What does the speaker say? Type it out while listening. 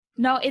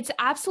No, it's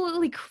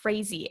absolutely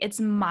crazy. It's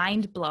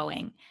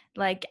mind-blowing.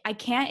 Like, I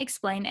can't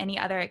explain any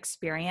other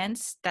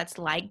experience that's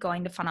like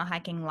going to Funnel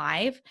Hacking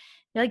Live.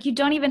 Like, you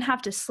don't even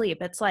have to sleep.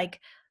 It's like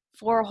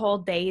 4 whole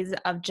days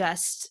of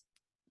just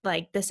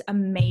like this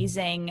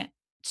amazing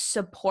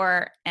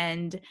support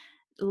and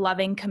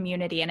loving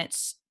community, and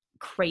it's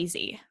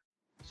crazy.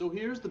 So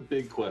here's the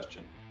big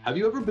question. Have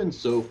you ever been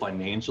so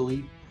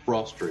financially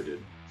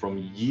frustrated from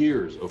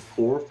years of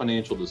poor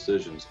financial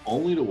decisions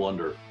only to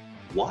wonder,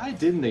 why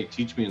didn't they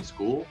teach me in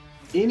school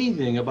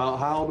anything about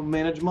how to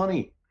manage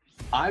money?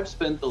 I've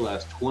spent the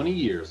last 20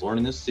 years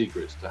learning the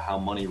secrets to how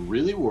money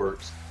really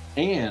works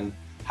and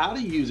how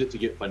to use it to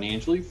get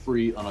financially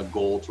free on a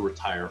goal to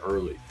retire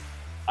early.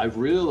 I've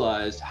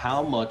realized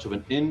how much of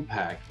an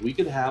impact we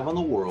could have on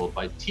the world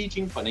by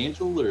teaching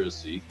financial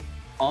literacy,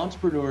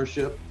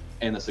 entrepreneurship,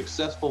 and a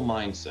successful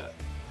mindset.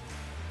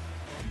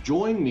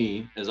 Join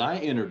me as I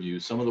interview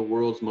some of the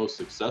world's most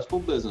successful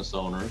business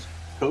owners,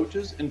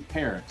 coaches, and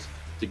parents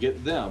to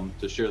get them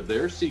to share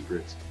their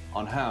secrets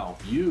on how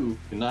you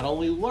can not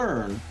only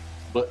learn,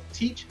 but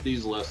teach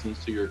these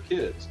lessons to your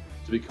kids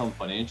to become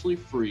financially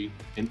free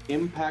and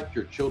impact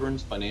your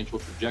children's financial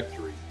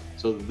trajectory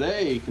so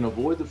they can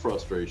avoid the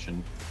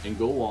frustration and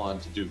go on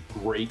to do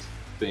great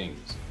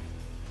things.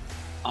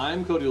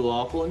 I'm Cody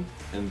Laughlin,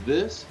 and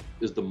this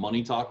is the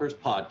Money Talkers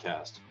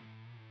Podcast.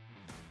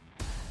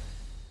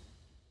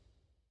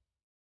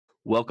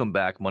 Welcome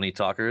back, Money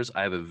Talkers.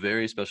 I have a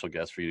very special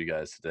guest for you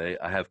guys today.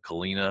 I have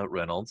Kalina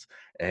Reynolds,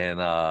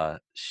 and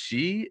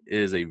she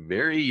is a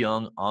very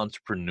young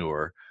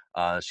entrepreneur.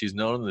 She's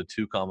known in the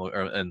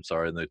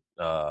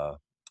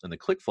in the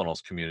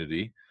ClickFunnels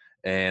community,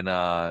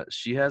 and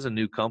she has a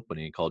new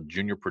company called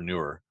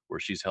Juniorpreneur, where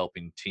she's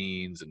helping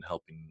teens and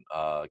helping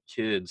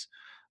kids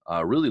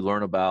really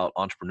learn about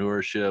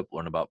entrepreneurship,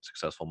 learn about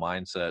successful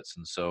mindsets.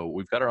 And so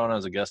we've got her on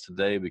as a guest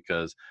today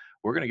because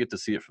we're going to get to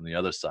see it from the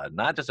other side,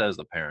 not just as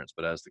the parents,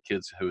 but as the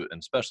kids who,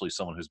 and especially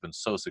someone who's been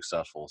so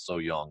successful, so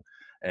young.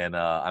 And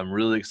I'm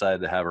really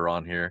excited to have her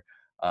on here.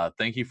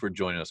 Thank you for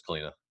joining us,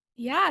 Kalina.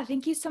 Yeah,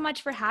 thank you so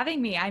much for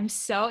having me. I'm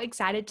so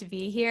excited to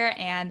be here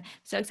and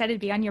so excited to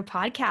be on your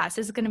podcast.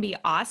 This is going to be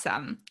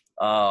awesome.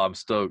 Oh, I'm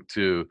stoked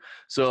too.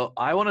 So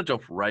I want to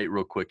jump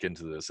real quick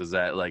into this. Is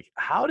that like,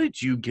 how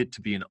did you get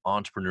to be an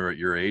entrepreneur at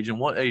your age, and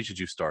what age did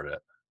you start at?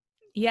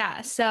 Yeah,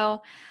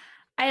 so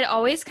I had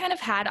always kind of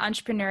had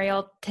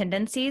entrepreneurial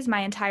tendencies my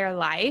entire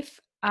life.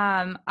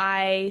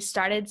 I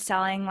started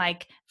selling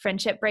like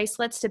friendship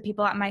bracelets to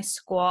people at my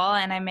school,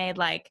 and I made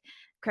like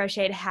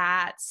crocheted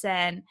hats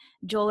and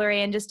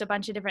jewelry and just a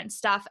bunch of different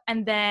stuff.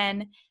 And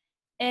then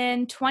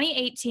in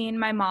 2018,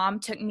 my mom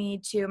took me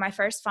to my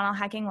first Funnel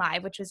Hacking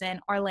Live, which was in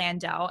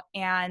Orlando,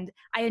 and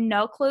I had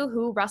no clue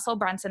who Russell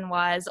Brunson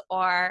was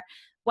or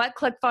what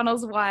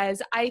ClickFunnels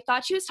was. I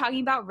thought she was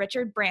talking about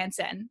Richard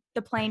Branson,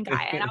 the plane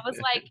guy, and I was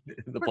like,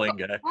 The plane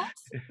guy. what?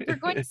 We're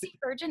going to see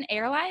Virgin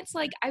Airlines?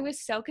 Like, I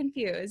was so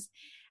confused.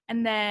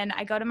 And then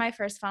I go to my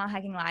first Funnel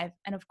Hacking Live,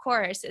 and of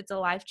course, it's a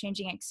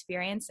life-changing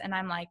experience, and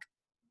I'm like,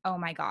 oh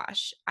my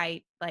gosh,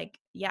 I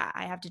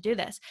have to do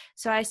this.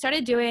 So I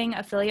started doing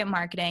affiliate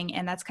marketing,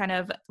 and that's kind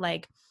of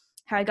like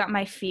how I got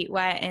my feet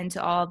wet into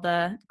all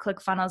the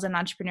ClickFunnels and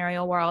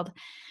entrepreneurial world.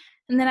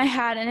 And then I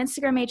had an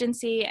Instagram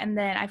agency, and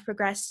then I've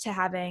progressed to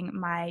having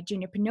my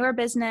Juniorpreneur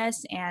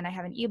business, and I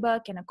have an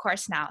ebook and a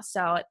course now.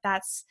 So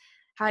that's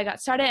how I got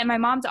started. And my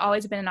mom's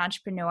always been an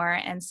entrepreneur,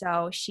 and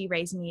so she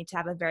raised me to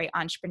have a very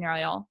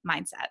entrepreneurial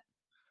mindset.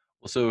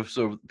 Well,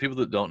 so people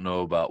that don't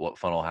know about what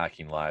Funnel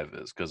Hacking Live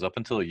is, because up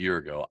until a year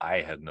ago, I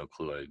had no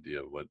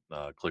idea what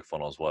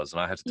ClickFunnels was. And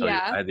I had to tell you,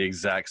 Yeah. I had the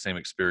exact same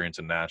experience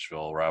in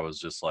Nashville where I was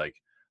just like,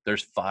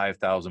 there's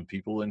 5,000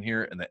 people in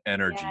here and the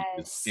energy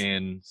is Yes.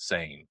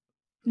 insane.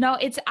 No,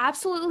 it's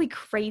absolutely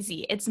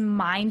crazy. It's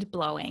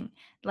mind-blowing.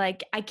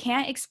 Like, I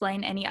can't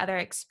explain any other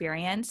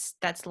experience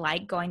that's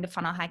like going to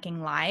Funnel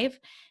Hacking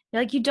Live.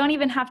 Like, you don't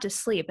even have to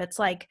sleep. It's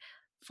like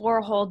 4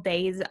 whole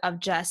days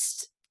of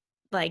just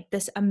like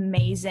this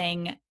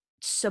amazing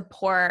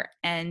support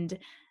and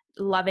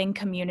loving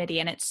community,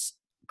 and it's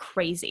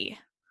crazy.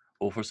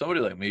 Well, for somebody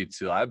like me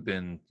too, I've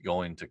been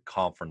going to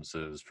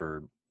conferences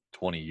for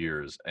 20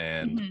 years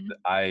and Mhm.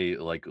 I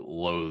like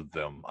loathe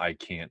them. I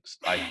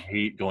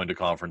hate going to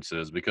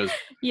conferences because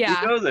you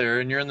Yeah, go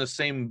there and you're in the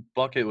same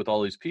bucket with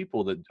all these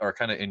people that are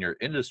kind of in your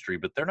industry,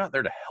 but they're not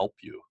there to help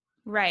you,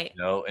 right.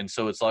 you know? And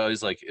so it's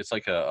always like, it's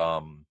like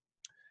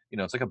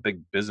it's like a big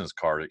business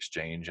card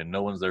exchange and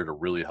no one's there to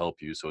really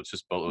help you. So it's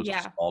just loads of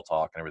Yeah. small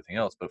talk and everything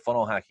else. But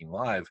Funnel Hacking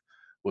Live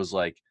was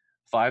like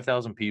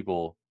 5,000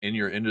 people in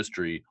your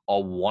industry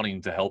all wanting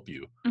to help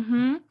you,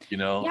 Mhm. you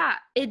know? Yeah,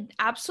 it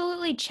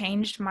absolutely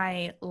changed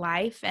my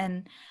life,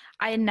 and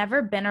I had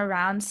never been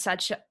around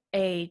such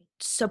a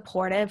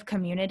supportive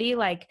community.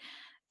 Like,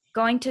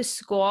 going to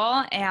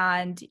school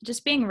and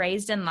just being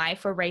raised in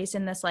life, we're raised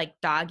in this like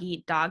dog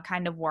eat dog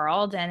kind of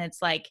world, and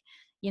it's like,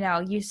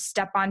 you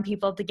step on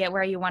people to get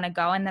where you want to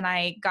go. And then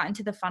I got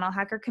into the funnel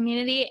hacker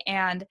community,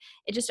 and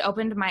it just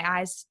opened my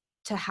eyes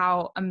to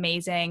how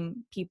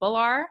amazing people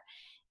are.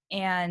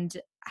 And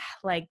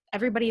like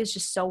everybody is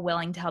just so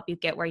willing to help you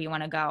get where you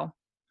want to go.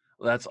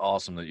 Well, that's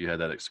awesome that you had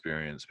that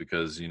experience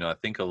because, I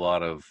think a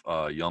lot of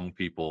young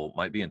people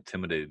might be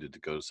intimidated to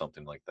go to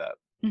something like that.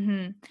 Hmm.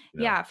 You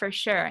know? Yeah, for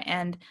sure.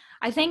 And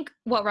I think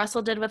what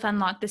Russell did with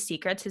Unlock the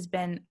Secrets has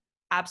been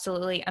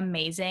absolutely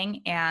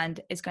amazing and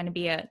is going to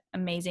be an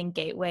amazing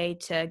gateway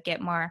to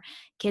get more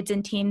kids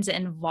and teens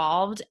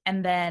involved.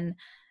 And then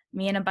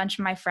me and a bunch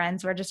of my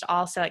friends were just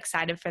all so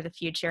excited for the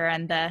future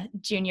and the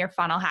junior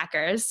funnel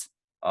hackers.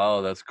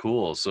 Oh, that's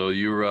cool. So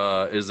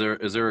is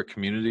there a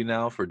community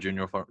now for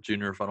junior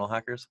funnel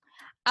hackers?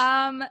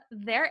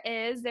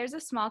 There's a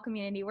small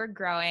community. We're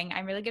growing.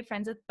 I'm really good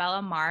friends with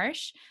Bella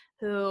Marsh,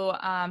 who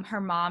her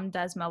mom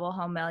does Mobile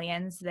Home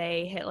Millions.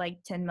 They hit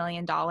like $10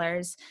 million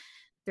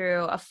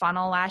through a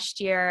funnel last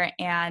year.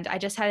 And I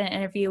just had an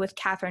interview with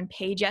Catherine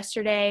Page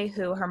yesterday,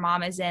 who her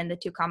mom is in the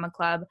Two Comma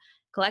Club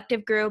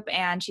collective group,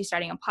 and she's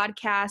starting a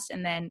podcast.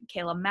 And then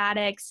Caleb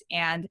Maddox,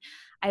 and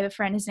I have a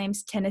friend, his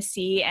name's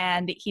Tennessee,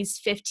 and he's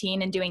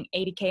 15 and doing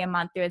 80K a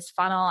month through his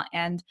funnel.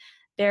 And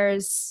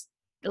there's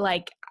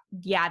like,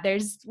 yeah,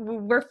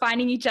 we're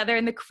finding each other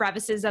in the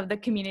crevices of the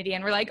community,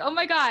 and we're like, oh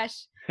my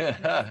gosh.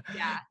 Yeah.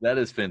 That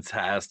is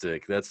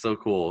fantastic. That's so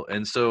cool.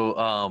 And so,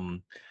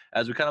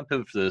 as we kind of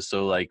pivot for this,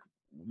 so like,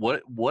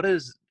 what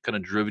has kind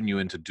of driven you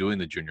into doing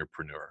the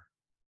juniorpreneur?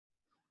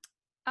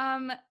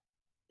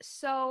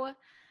 So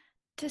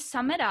to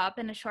sum it up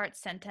in a short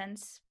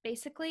sentence,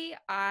 basically,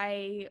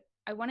 I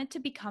wanted to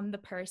become the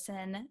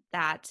person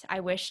that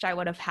I wished I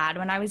would have had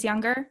when I was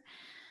younger.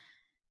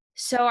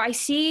 So I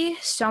see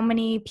so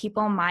many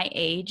people my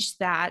age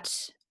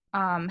that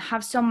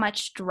have so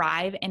much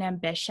drive and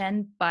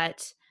ambition,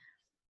 but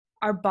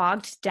are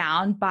bogged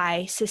down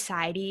by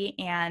society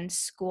and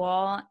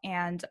school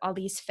and all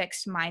these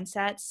fixed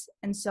mindsets.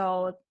 And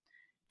so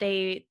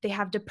they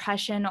have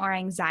depression or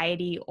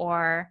anxiety,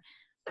 or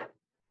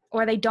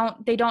they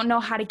don't know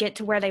how to get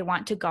to where they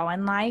want to go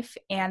in life,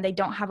 and they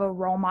don't have a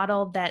role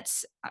model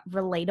that's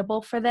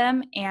relatable for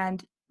them.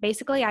 And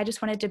basically, I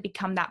just wanted to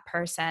become that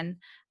person.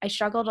 I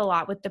struggled a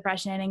lot with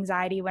depression and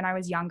anxiety when I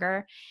was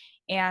younger,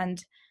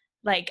 and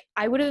like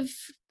I would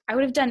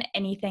have done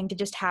anything to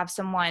just have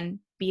someone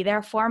be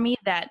there for me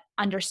that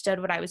understood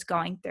what I was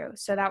going through.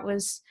 So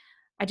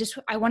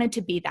I wanted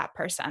to be that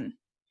person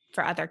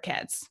for other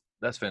kids.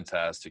 That's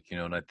fantastic.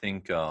 And I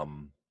think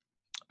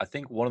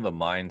one of the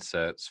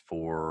mindsets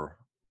for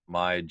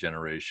my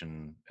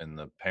generation and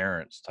the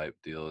parents type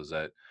deal is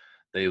that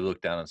they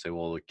look down and say,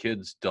 well, the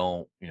kids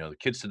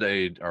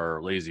today are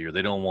lazy, or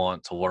they don't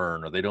want to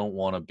learn, or they don't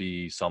want to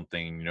be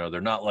something, they're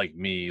not like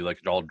me, like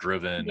they're all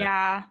driven.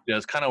 Yeah. Yeah,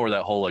 it's kind of where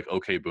that whole like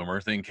okay boomer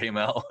thing came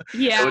out.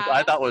 Yeah. Which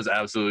I thought was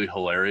absolutely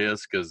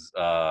hilarious because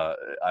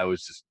I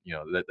was just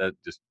that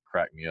just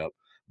cracked me up.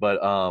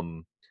 But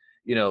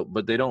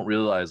but they don't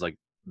realize like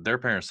their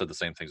parents said the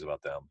same things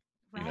about them.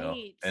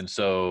 Right. And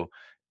so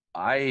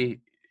I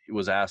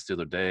was asked the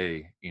other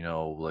day,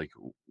 like,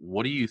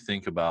 what do you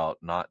think about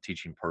not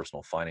teaching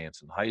personal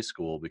finance in high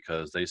school?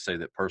 Because they say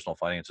that personal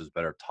finance is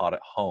better taught at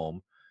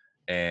home,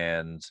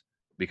 and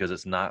because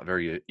it's not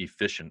very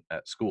efficient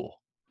at school.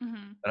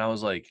 Mm-hmm. And I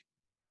was like,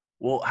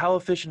 well, how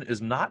efficient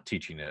is not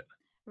teaching it?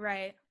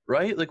 Right.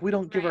 Right? Like, we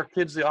don't give our Right.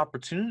 kids the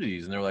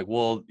opportunities. And they're like,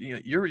 well,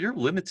 you're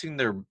limiting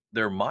their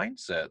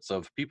mindsets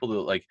of people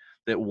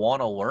that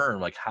want to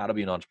learn like how to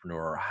be an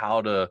entrepreneur, or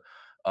how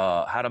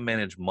to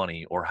manage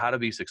money, or how to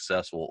be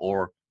successful,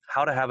 or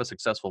how to have a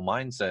successful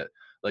mindset.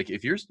 Like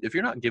if you're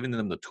not giving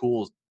them the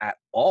tools at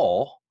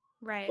all,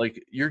 Right.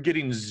 like you're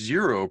getting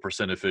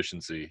 0%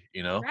 efficiency,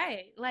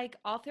 Right. Like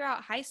all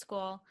throughout high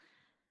school,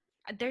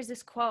 there's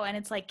this quote, and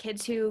it's like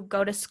kids who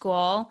go to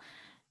school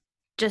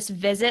just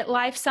visit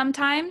life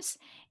sometimes.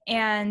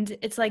 And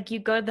it's like you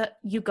go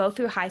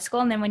through high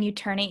school, and then when you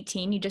turn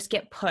 18, you just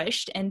get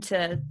pushed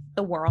into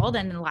the world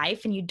and in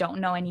life, and you don't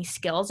know any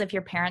skills if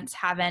your parents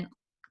haven't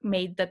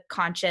made the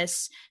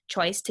conscious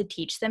choice to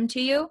teach them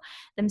to you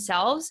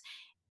themselves.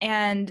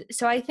 And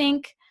so I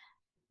think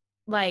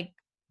like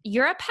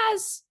Europe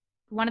has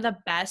one of the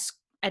best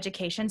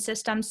education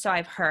systems. So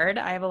I've heard,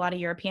 I have a lot of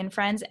European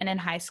friends, and in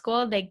high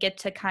school, they get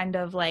to kind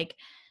of like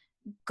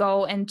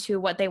go into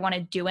what they want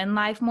to do in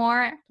life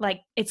more.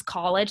 Like it's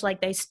college,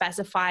 like they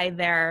specify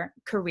their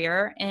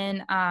career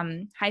in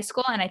high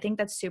school. And I think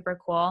that's super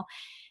cool.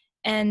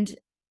 And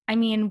I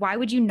mean, why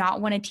would you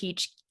not want to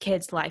teach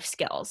kids life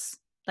skills?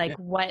 Like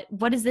Yeah.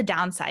 what is the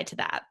downside to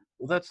that?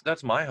 Well,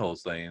 that's my whole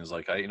thing is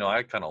like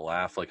I kind of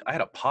laugh. Like I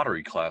had a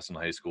pottery class in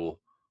high school.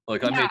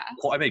 Like Yeah.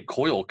 I made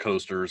coil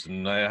coasters,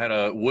 and I had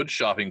a wood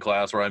shopping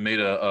class where I made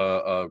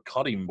a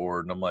cutting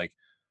board, and I'm like,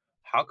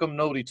 how come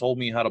nobody told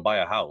me how to buy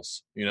a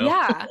house?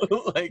 Yeah.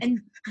 Like,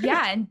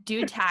 and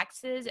do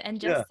taxes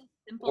and yeah. just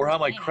simple Or how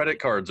my things. credit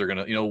cards are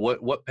gonna,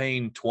 what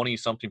paying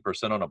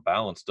 20-something% on a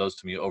balance does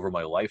to me over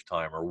my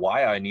lifetime, or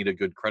why I need a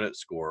good credit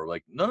score.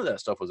 Like none of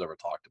that stuff was ever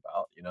talked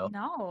about,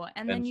 No.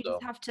 And then And you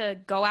just so have to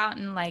go out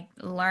and like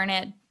learn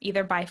it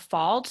either by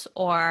fault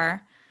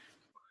or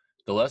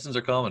the lessons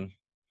are coming.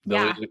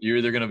 Yeah. You're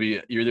either going to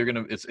be, you're either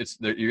going to,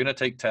 you're going to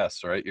take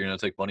tests, right? You're going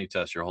to take money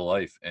tests your whole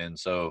life. And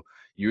so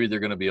you're either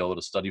going to be able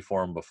to study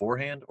for them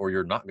beforehand, or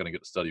you're not going to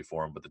get to study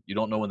for them, but you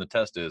don't know when the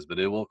test is, but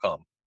it will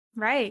come.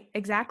 Right.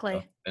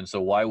 Exactly. And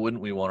so why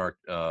wouldn't we want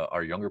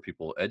our younger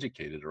people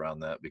educated around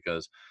that?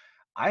 Because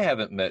I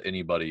haven't met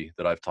anybody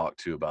that I've talked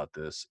to about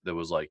this that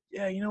was like,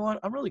 yeah, you know what?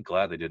 I'm really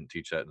glad they didn't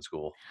teach that in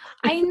school.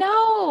 I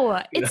know.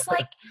 You It's know?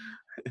 like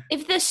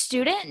if the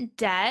student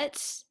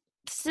debt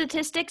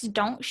statistics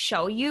don't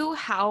show you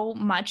how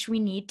much we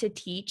need to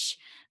teach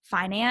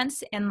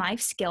finance and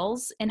life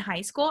skills in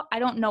high school, I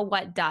don't know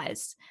what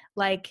does.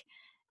 Like,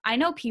 I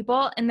know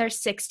people in their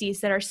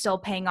 60s that are still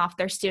paying off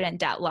their student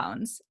debt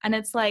loans. And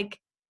it's like,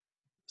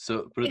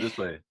 So put it this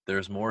way,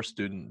 there's more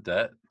student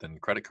debt than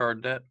credit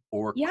card debt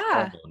or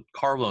yeah,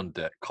 car loan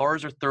debt.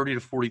 Cars are $30,000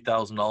 to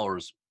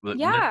 $40,000, but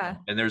yeah,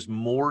 and there's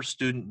more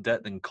student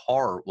debt than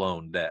car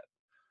loan debt.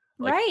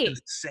 Like, right. it's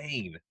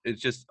insane.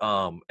 It's just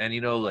and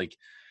like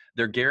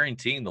they're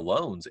guaranteeing the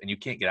loans and you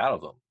can't get out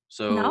of them.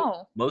 So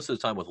No, most of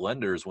the time with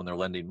lenders, when they're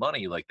lending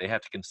money, like they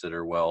have to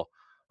consider, well,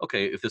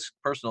 okay, if this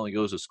person only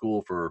goes to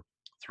school for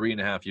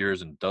 3.5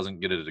 years and doesn't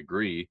get a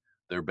degree,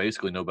 they're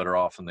basically no better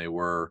off than they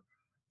were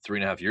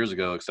 3.5 years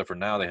ago, except for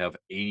now they have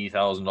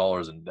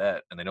 $80,000 in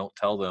debt, and they don't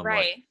tell them like,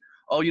 right,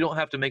 oh, you don't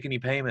have to make any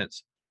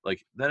payments.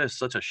 Like, that is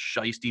such a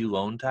shisty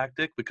loan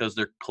tactic because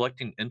they're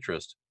collecting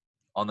interest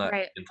on that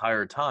right.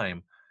 entire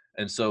time.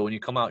 And so when you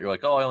come out, you're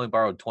like, oh, I only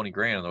borrowed 20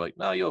 grand. And they're like,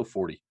 no, you owe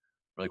 40.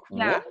 We're like,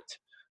 Yeah, what?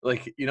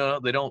 Like,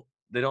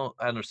 they don't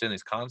understand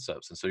these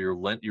concepts. And so you're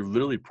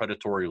literally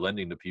predatory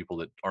lending to people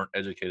that aren't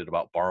educated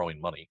about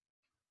borrowing money,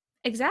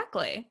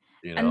 exactly.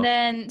 you And know?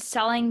 then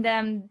selling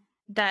them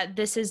that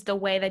this is the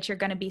way that you're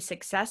going to be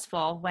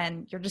successful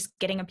when you're just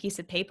getting a piece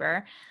of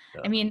paper. I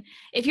Yeah. mean,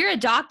 if you're a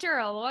doctor or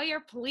a lawyer,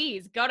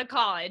 please go to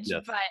college.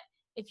 Yes. But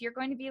if you're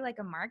going to be like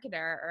a marketer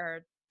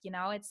or,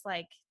 it's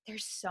like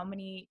there's so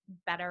many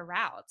better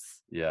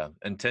routes. Yeah.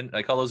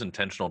 I call those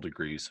intentional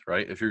degrees,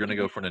 right? If you're going to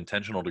go Mhm. for an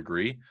intentional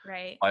degree,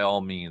 Right, by all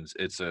means,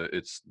 it's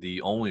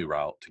the only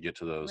route to get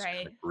to those kind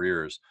right, of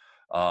careers.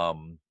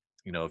 Um,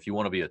 if you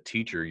want to be a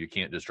teacher, you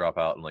can't just drop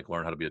out and like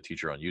learn how to be a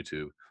teacher on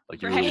YouTube.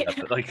 Like, you really right. have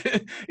to, like,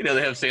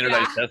 they have Yeah,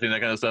 standardized testing, that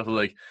kind of stuff.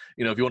 Like,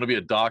 if you want to be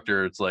a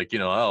doctor, it's like, oh,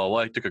 well,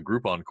 I took a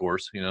Groupon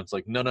course. It's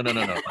like, no, no, no,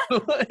 no, no.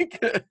 Like,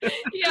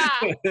 yeah,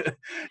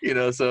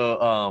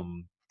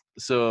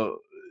 so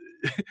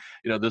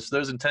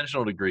there's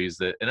intentional degrees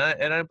that, and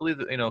I believe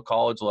that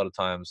college a lot of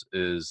times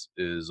is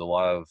a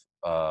lot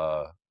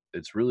of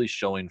it's really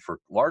showing for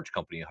large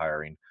company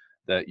hiring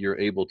that you're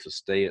able to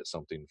stay at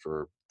something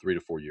for 3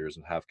 to 4 years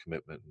and have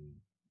commitment, and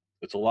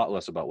it's a lot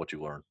less about what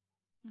you learn.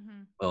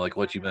 hmm, Like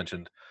what you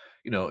definitely. mentioned,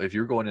 if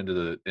you're going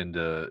into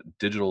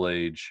digital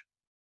age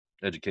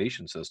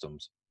education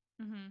systems,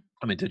 Hmm.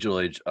 I mean digital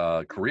age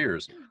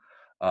careers,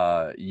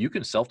 you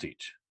can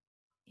self-teach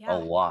a Yeah,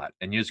 lot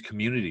and use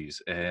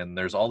communities, and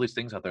there's all these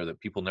things out there that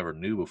people never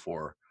knew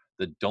before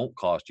that don't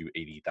cost you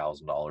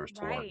 $80,000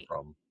 to learn right.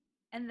 from.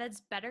 And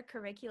that's better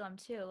curriculum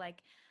too.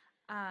 Like,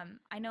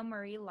 I know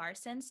Marie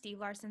Larson, Steve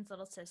Larson's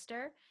little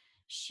sister.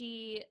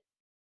 She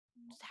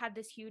had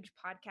this huge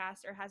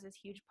podcast or has this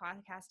huge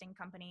podcasting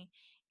company,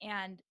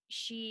 and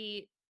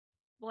she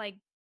like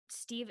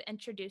Steve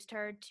introduced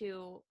her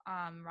to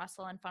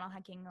Russell and Funnel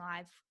Hacking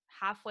Live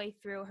halfway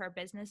through her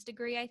business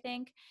degree, I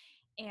think.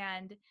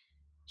 And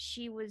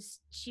she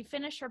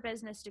finished her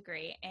business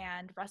degree,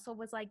 and Russell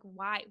was like,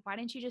 why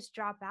didn't you just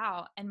drop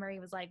out? And Marie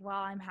was like,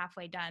 well, I'm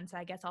halfway done, so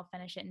I guess I'll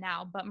finish it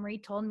now. But Marie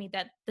told me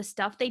that the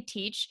stuff they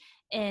teach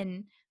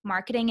in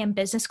marketing and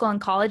business school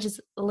and college is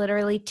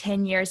literally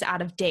 10 years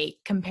out of date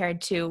compared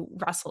to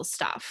Russell's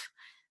stuff.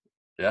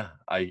 Yeah,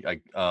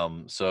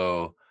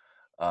 so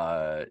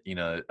I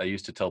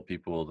used to tell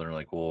people, they're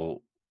like,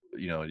 well,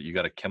 you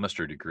got a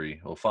chemistry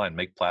degree, well, fine,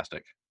 make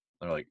plastic.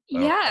 They're like, I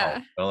don't know how.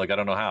 Yeah, I'm like, I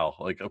don't know how.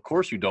 Like, of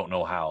course you don't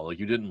know how. Like,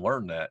 you didn't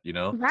learn that.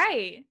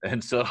 right.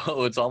 And so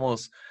it's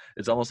almost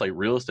like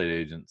real estate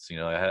agents.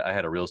 I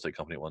had a real estate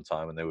company at one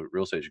time, and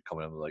real estate agent come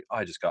in and be like, oh,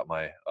 I just got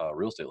my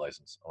real estate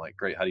license. I'm like,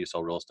 great, how do you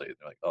sell real estate?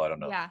 They're like, oh, I don't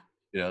know. Yeah,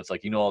 It's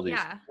like, all these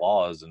yeah,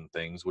 laws and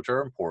things which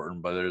are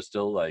important, but there's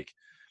still like,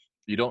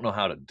 you don't know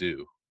how to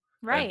do.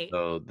 And right,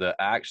 so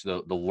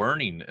the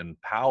learning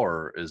and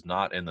power is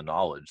not in the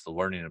knowledge. The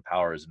learning and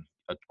power is in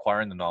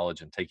acquiring the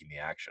knowledge and taking the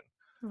action.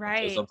 And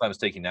so right. sometimes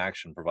taking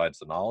action provides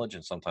the knowledge,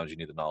 and sometimes you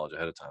need the knowledge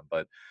ahead of time.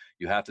 But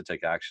you have to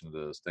take action to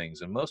those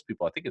things. And most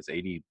people, I think it's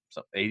 80,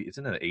 it's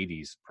in the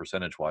 80s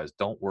percentage wise,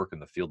 don't work in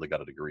the field they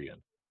got a degree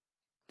in.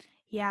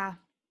 Yeah,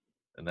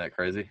 Isn't that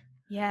crazy?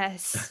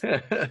 yes.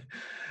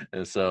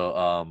 And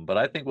so, but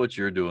I think what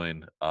you're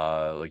doing,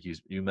 like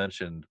you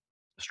mentioned,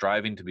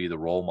 striving to be the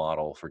role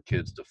model for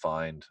kids to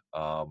find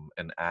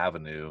an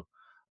avenue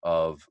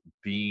of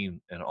being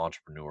an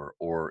entrepreneur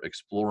or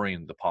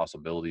exploring the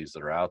possibilities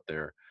that are out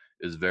there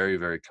is very,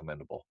 very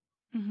commendable.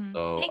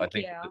 So I Thank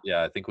think, you.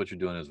 yeah, I think what you're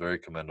doing is very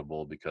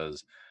commendable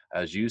because,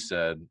 as you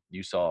said,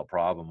 you saw a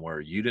problem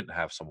where you didn't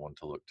have someone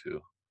to look to,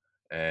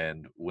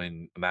 And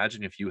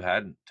imagine if you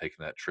hadn't taken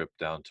that trip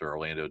down to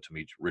Orlando to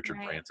meet Richard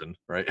Right. Branson,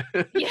 right?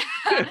 Yeah,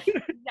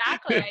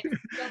 exactly. I'd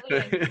still be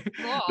in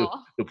the,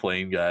 school. the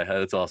plane guy.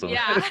 That's awesome.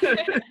 Yeah.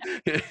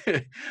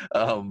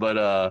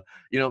 But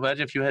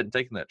imagine if you hadn't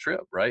taken that trip,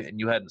 right? And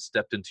you hadn't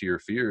stepped into your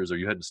fears, or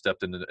you hadn't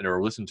stepped into,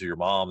 or listened to your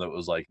mom that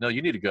was like, no,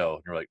 you need to go.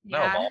 And you're like, no,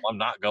 Yeah. mom, I'm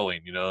not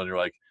going, and you're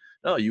like,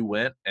 no, you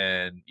went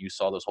and you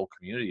saw this whole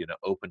community and it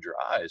opened your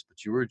eyes,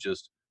 but you were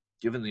just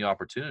given the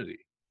opportunity.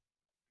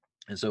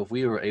 And so if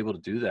we were able to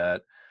do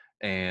that,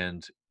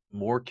 and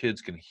more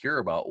kids can hear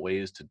about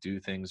ways to do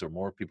things, or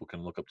more people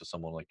can look up to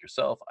someone like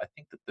yourself, I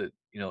think that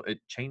it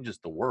changes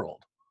the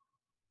world.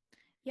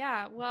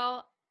 Yeah,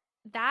 well,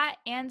 that,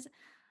 and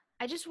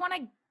I just want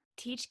to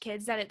teach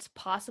kids that it's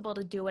possible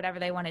to do whatever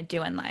they want to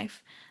do in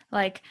life.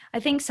 Like, I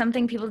think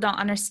something people don't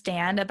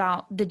understand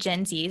about the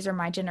Gen Zs or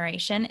my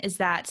generation is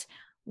that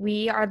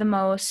we are the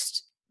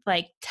most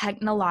like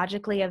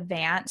technologically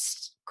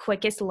advanced,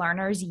 quickest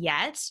learners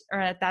yet,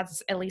 or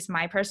that's at least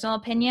my personal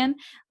opinion.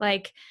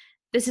 Like,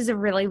 this is a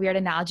really weird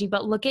analogy,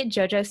 but look at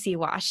JoJo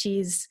Siwa.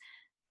 She's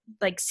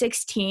like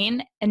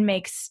 16 and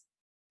makes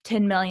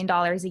 $10 million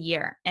a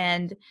year.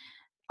 And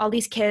all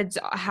these kids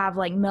have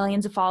like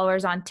millions of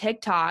followers on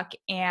TikTok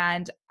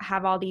and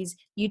have all these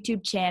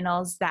YouTube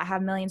channels that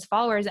have millions of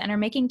followers and are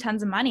making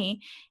tons of money.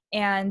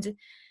 And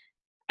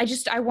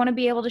I want to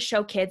be able to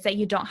show kids that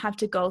you don't have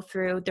to go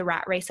through the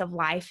rat race of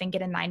life and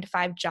get a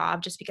 9-to-5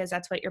 job just because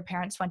that's what your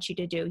parents want you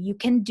to do. You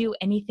can do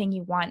anything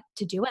you want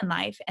to do in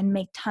life and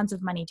make tons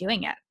of money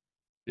doing it.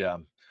 Yeah.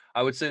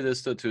 I would say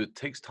this though too, it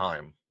takes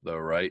time though,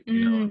 right?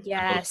 In most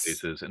Yes.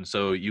 cases. And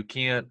so you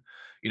can't,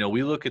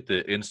 we look at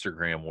the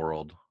Instagram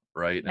world,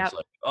 right? And it's Yep.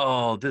 like,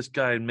 oh, this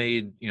guy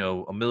made,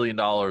 $1 million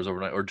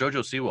overnight, or Jojo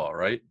Siwa,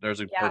 right?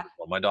 There's a Yeah. perfect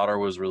one. My daughter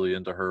was really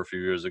into her a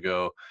few years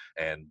ago,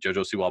 and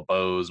Jojo Siwa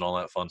bows and all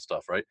that fun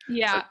stuff, right? It's like,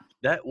 Yeah.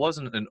 that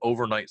wasn't an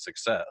overnight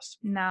success.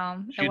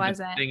 No, it She'd been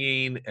wasn't.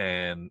 singing,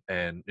 and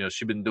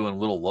she'd been doing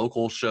little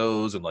local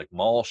shows and like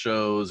mall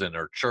shows in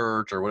her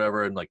church or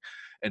whatever, and like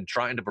and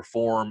trying to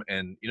perform.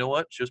 And you know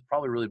what, she was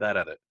probably really bad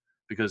at it,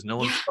 because no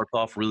one Yeah. starts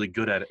off really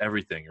good at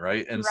everything,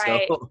 right? And so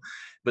Right.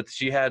 but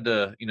she had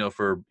to,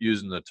 for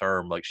using the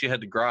term, like, she had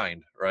to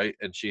grind, right?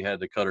 And she had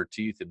to cut her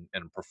teeth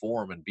and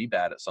perform and be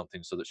bad at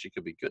something so that she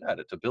could be good at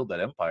it, to build that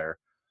empire.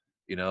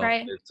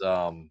 Right. It's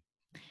and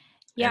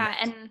Yeah.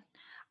 And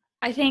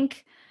I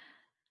think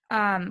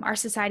our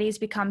society has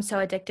become so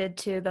addicted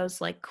to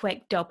those like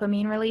quick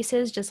dopamine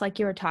releases, just like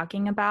you were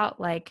talking about.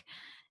 Like,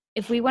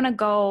 if we want to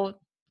go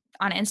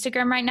on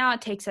Instagram right now,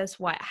 it takes us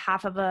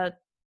half of a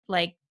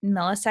like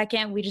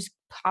millisecond. We just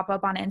pop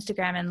up on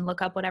Instagram and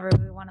look up whatever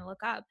we want to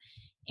look up.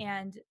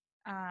 And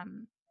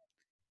um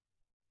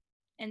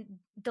and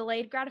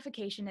delayed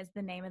gratification is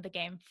the name of the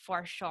game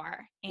for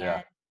sure. yeah.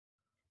 And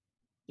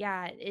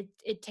yeah,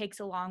 it takes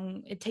a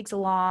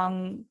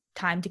long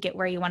time to get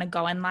where you want to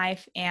go in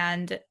life.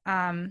 And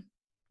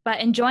but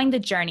enjoying the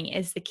journey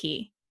is the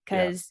key,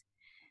 Yeah. because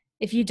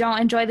if you don't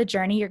enjoy the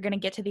journey, you're going to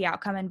get to the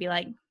outcome and be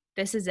like,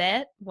 this is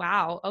it.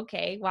 Wow.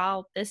 Okay.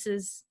 Wow. This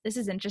is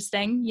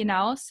interesting,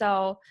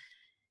 So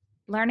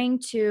learning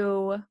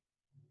to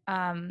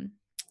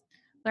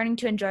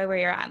enjoy where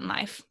you're at in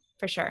life,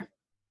 for sure.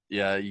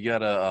 Yeah, you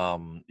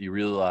gotta you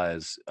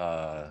realize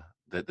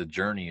that the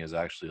journey is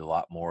actually a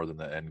lot more than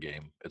the end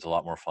game. It's a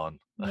lot more fun.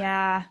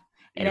 Yeah,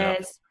 it you know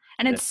is.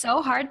 And it's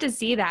so hard to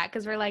see that,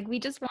 because we're like, we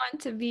just want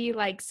to be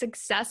like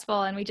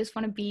successful and we just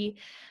want to be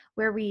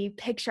where we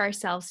picture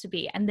ourselves to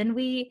be. And then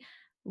we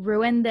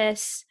ruin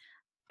this.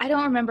 I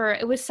don't remember.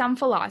 It was some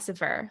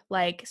philosopher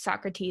like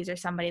Socrates or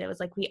somebody that was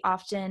like, we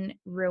often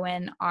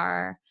ruin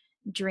our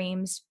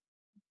dreams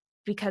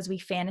because we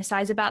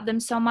fantasize about them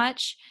so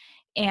much.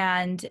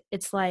 And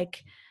it's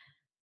like,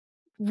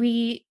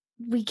 we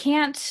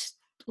can't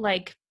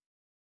like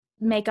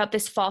make up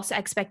this false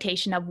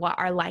expectation of what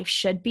our life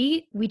should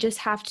be. We just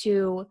have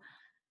to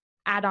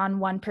add on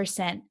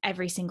 1%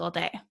 every single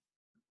day.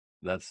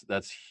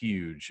 That's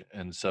huge.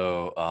 And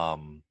so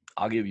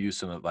I'll give you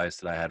some advice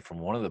that I had from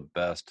one of the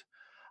best.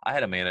 I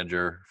had a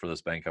manager for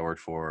this bank I worked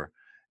for,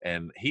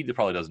 and he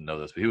probably doesn't know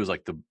this, but he was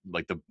like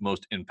the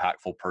most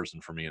impactful person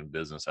for me in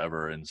business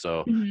ever. And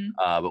so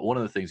but one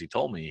of the things he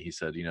told me, he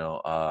said,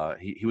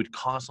 he would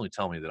constantly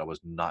tell me that I was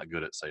not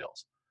good at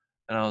sales.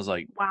 And I was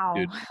like, Wow.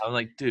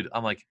 dude,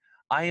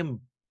 I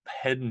am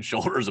head and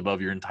shoulders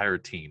above your entire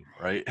team,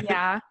 right?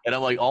 Yeah. And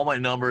I'm like, all my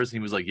numbers. And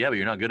he was like, yeah, but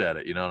you're not good at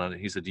it, And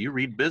he said, do you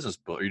read business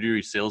books, or do you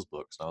read sales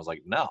books? And I was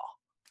like, no,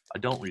 I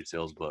don't read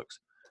sales books.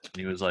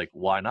 And he was like,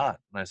 why not?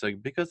 And I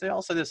said, because they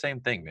all say the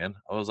same thing, man.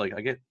 I was like,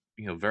 I get,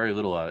 very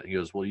little at it. He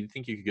goes, well, you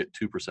think you could get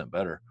 2%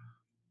 better?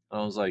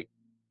 And I was like,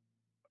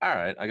 all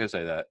right, I can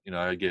say that,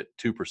 I get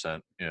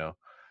 2%, And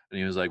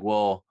he was like,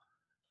 well,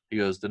 he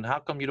goes, then how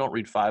come you don't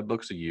read 5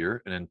 books a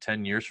year? And in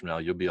 10 years from now,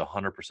 you'll be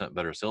 100%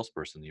 better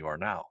salesperson than you are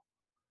now.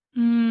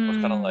 I was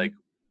kind of like,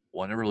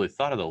 well, I never really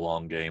thought of the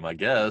long game, I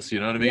guess. You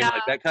know what I mean? Yeah.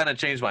 Like, that kind of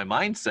changed my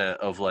mindset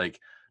of like,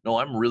 no,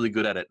 I'm really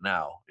good at it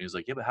now. And he's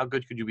like, yeah, but how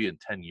good could you be in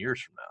 10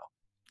 years from now?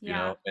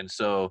 Yeah. And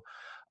so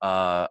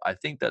I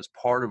think that's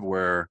part of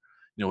where,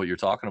 you know, what you're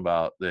talking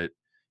about, that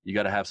you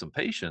got to have some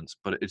patience,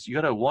 but it's, you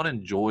got to one,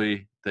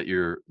 enjoy that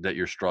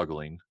you're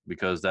struggling,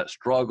 because that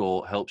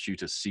struggle helps you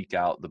to seek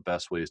out the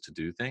best ways to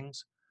do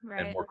things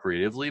and Right. more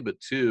creatively. But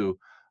two,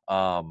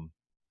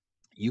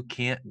 you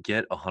can't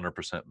get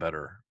 100%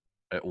 better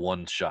at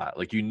one shot.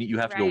 Like you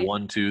have to go Right.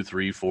 1, 2,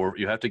 3, 4.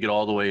 You have to get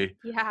all the way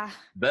Yeah.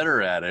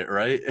 better at it,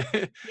 right? Yeah.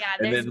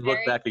 And There's then look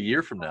very back a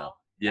year from now. people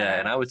that Yeah,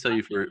 and are I would tell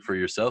you lucky. for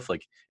yourself,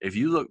 like if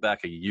you look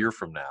back a year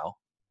from now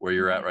where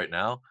you're at Mhm. right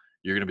now,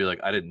 you're gonna be like,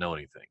 I didn't know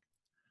anything,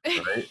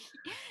 right?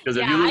 Because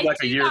if Yeah, you look I back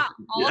a do year, that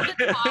all yeah,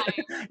 the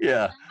time.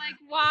 yeah, I'm like,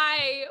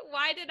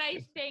 why did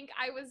I think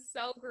I was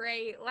so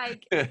great?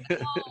 Like, no.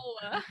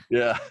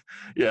 yeah,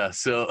 yeah.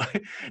 So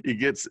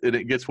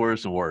it gets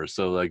worse and worse.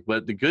 So like,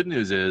 but the good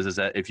news is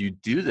that if you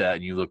do that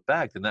and you look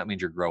back, then that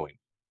means you're growing,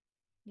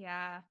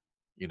 Yeah.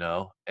 you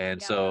know. And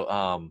Yep. so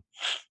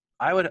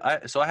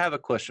so I have a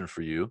question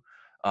for you.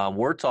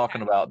 We're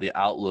talking Okay. about the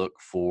outlook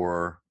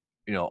for,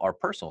 you know, our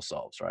personal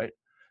selves, right?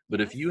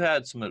 But if Yes. you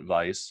had some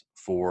advice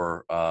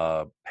for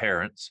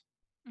parents,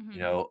 you Hmm.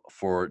 know,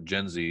 for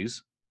Gen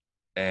Zs,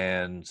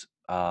 and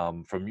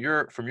from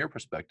your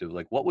perspective,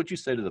 like what would you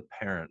say to the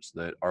parents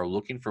that are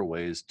looking for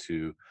ways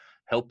to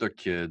help their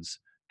kids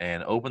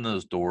and open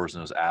those doors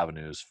and those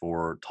avenues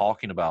for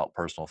talking about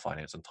personal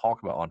finance and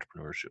talk about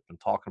entrepreneurship and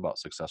talking about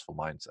successful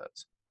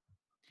mindsets?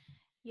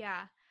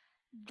 Yeah.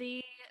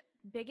 The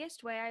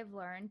biggest way I've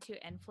learned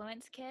to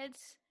influence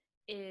kids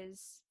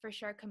is for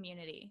sure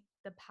community.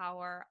 The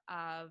power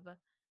of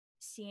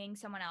seeing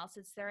someone else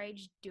that's their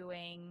age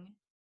doing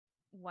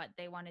what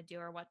they want to do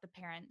or what the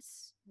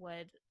parents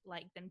would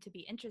like them to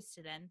be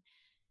interested in.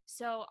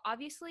 So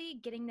obviously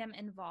getting them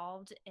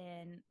involved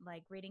in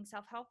like reading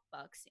self-help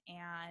books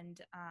and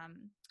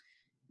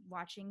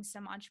watching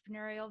some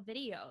entrepreneurial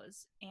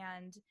videos.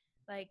 And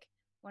like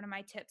one of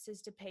my tips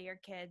is to pay your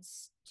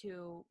kids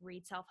to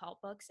read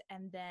self-help books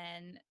and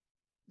then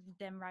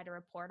them write a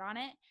report on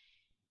it.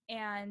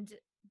 And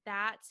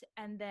that,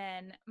 and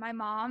then my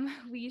mom,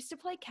 we used to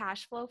play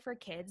Cash Flow for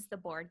Kids, the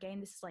board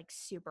game. This is like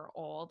super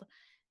old,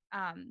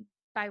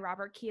 by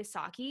Robert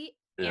Kiyosaki.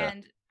 Yeah.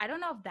 And I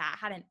don't know if that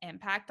had an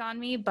impact on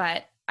me,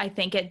 but I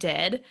think it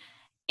did.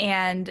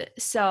 And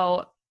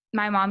so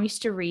my mom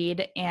used to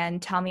read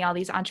and tell me all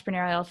these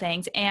entrepreneurial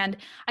things. And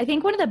I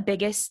think one of the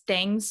biggest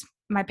things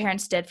my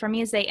parents did for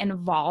me is they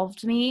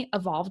involved me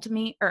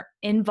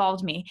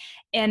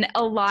in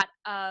a lot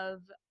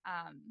of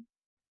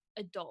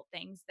adult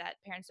things that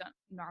parents don't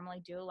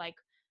normally do. Like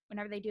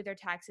whenever they do their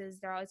taxes,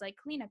 they're always like,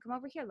 Kalina, come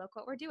over here. Look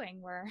what we're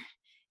doing. We're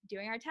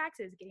doing our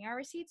taxes, getting our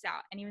receipts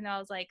out. And even though I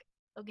was like,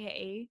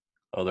 okay,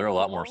 Oh, they're a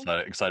lot more cool.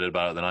 excited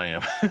about it than I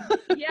am.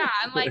 Yeah,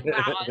 I'm like,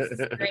 wow, this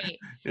is great.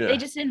 They Yeah.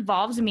 just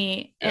involved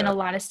me in Yeah. a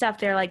lot of stuff.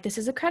 They're like, this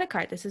is a credit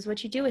card. This is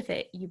what you do with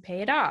it. You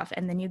pay it off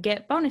and then you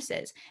get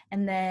bonuses.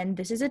 And then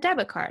this is a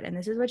debit card and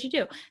this is what you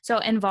do. So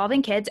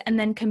involving kids and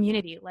then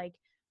community, like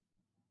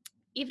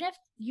even if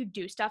you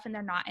do stuff and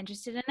they're not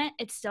interested in it,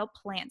 it still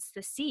plants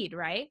the seed,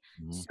 right?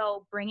 Mhm.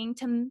 So bringing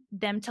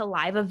them to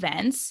live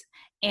events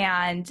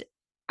and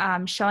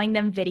showing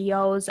them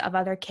videos of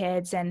other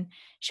kids and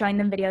showing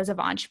them videos of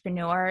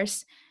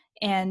entrepreneurs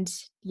and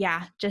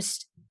yeah,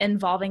 just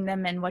involving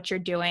them in what you're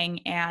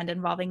doing and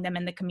involving them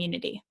in the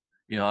community.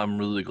 You know, I'm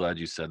really glad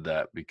you said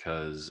that,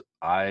 because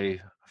I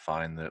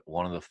find that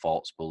one of the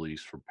false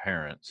beliefs for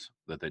parents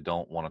that they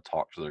don't want to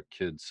talk to their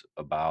kids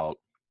about,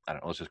 I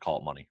don't know, let's just call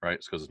it money, right?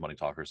 It's because it's money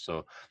talkers.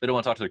 So they don't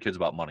want to talk to their kids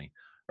about money,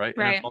 right?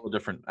 And it's Right. all the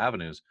different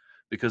avenues,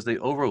 because they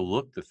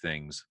overlook the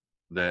things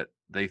that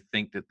they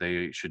think that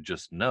they should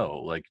just know,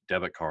 like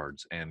debit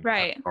cards and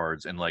credit Right.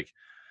 cards. And like,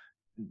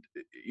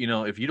 you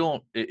know, if you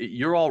don't,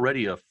 you're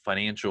already a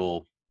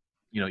financial,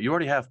 you know, you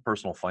already have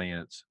personal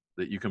finance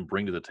that you can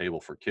bring to the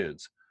table for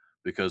kids,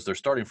 because they're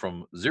starting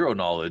from zero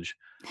knowledge.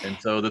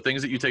 And so the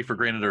things that you take for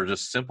granted are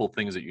just simple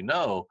things that, you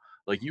know,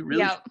 like you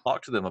really should Yep.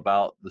 talk to them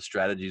about the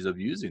strategies of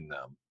using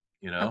them,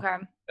 you know. Okay.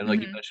 And like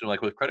you Hmm. mentioned,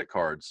 like with credit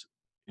cards,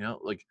 you know,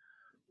 like,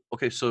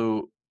 okay,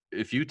 so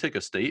if you take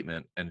a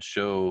statement and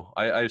show,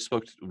 I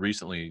spoke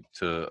recently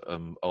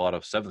to a lot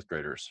of seventh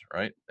graders,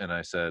 right? And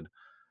I said,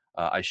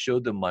 I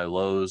showed them my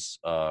Lowe's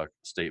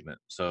statement.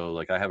 So,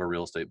 like, I have a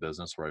real estate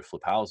business where I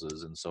flip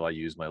houses, and so I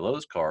use my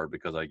Lowe's card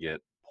because I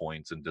get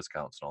points and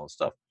discounts and all this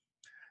stuff.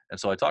 And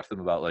so I talked to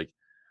them about, like,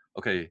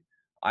 okay,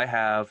 I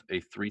have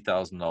a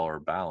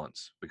 $3,000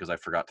 balance because I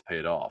forgot to pay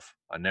it off.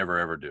 I never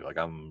ever do. Like,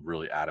 I'm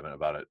really adamant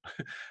about it.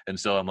 And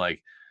so I'm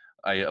like,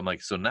 I'm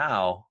like, so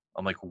now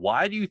I'm like,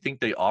 why do you think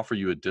they offer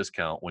you a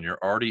discount when you're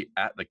already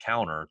at the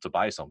counter to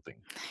buy something?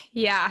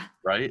 Yeah.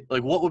 Right?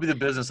 Like, what would be the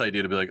business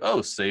idea to be like,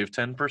 oh, save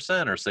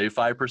 10% or save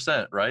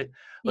 5%, right?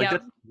 Like, Yep.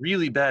 that's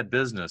really bad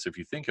business if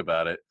you think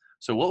about it.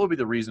 So, what would be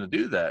the reason to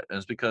do that? And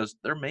it's because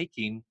they're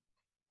making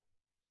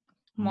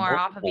More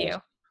off of multiples,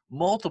 you.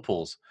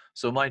 multiples.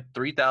 So, my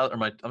 3,000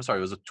 or I'm sorry,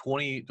 it was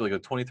like a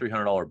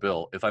 $2,300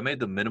 bill. If I made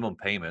the minimum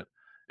payment,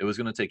 it was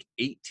going to take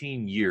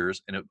 18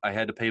 years and I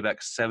had to pay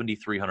back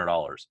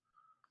 $7,300.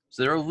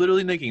 So, they're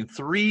literally making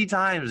 3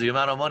 times the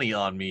amount of money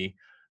on me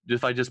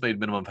if I just made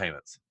minimum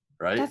payments,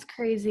 right? That's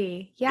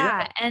crazy. Yeah.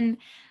 Yeah. And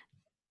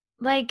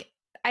like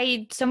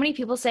so many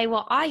people say,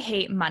 well, I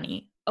hate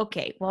money.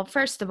 Okay, well,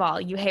 first of all,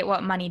 you hate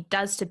what money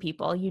does to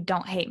people. You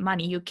don't hate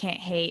money. You can't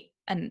hate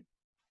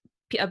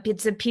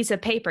it's a piece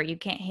of paper. You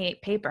can't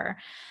hate paper.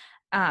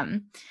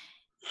 Um,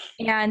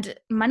 and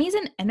money's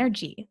an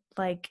energy.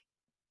 Like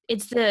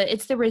it's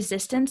the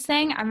resistance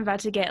thing. I'm about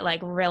to get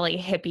like really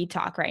hippie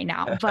talk right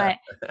now, but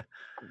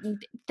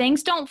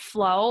things don't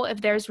flow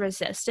if there's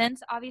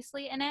resistance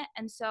obviously in it.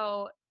 And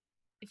so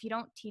if you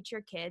don't teach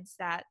your kids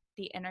that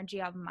the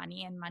energy of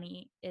money and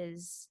money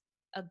is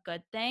a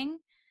good thing,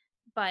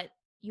 but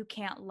you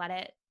can't let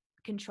it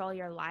control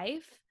your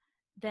life,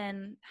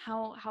 then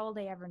how will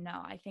they ever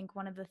know? I think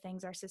one of the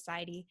things our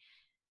society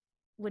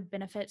would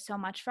benefit so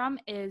much from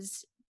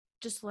is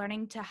just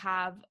learning to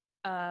have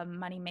a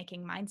money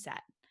making mindset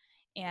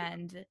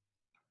and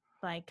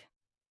like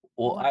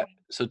Well, learn.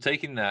 so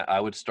taking that, I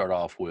would start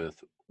off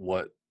with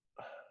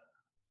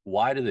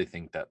why do they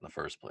think that in the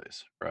first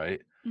place,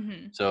 right?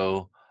 Mm-hmm.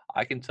 So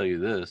I can tell you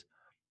this: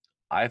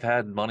 I've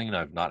had money and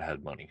I've not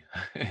had money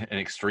in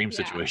extreme Yeah.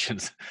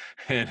 situations,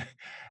 and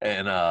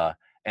and uh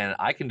and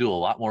I can do a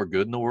lot more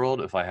good in the world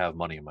if I have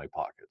money in my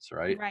pockets,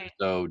 right? Right.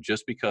 So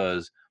just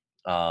because,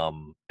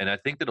 and I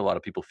think that a lot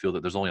of people feel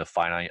that there's only a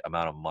finite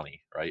amount of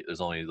money, right? There's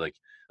only like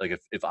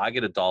if I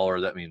get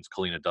 $1, that means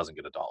Kalina doesn't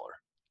get $1,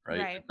 right?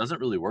 Right. It doesn't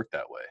really work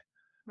that way.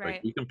 Like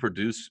Right. we can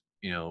produce,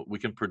 we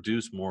can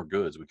produce more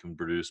goods, we can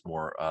produce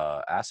more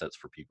assets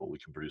for people, we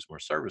can produce more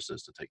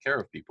services to take care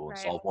of people and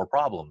Right. solve more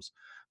problems.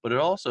 But it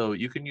also,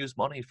 you can use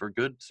money for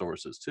good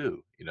sources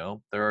too.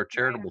 There are Right.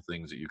 charitable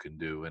things that you can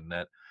do, and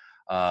that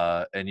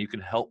and you can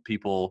help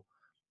people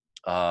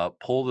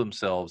pull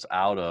themselves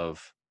out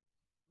of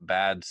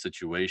bad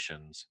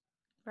situations,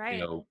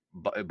 Right.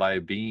 by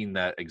being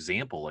that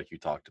example, like you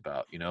talked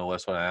about.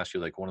 That's why I asked you,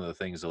 like, one of the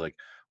things that, like,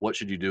 what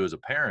should you do as a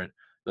parent?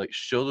 Like,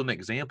 show them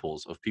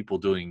examples of people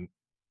doing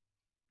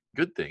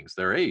good things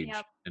their age,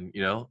 Yep.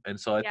 and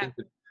so I Yep.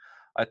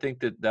 think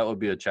that would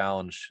be a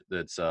challenge.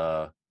 That's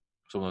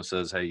someone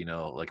says, hey,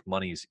 like,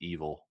 money's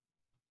evil.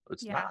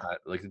 It's Yeah. not.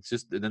 Like, it's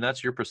just, and then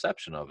that's your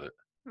perception of it,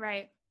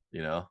 Right.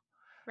 you know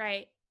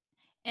Right.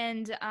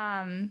 And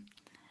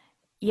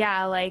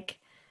yeah, like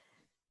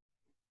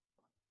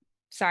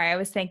sorry, I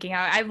was thinking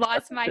I that's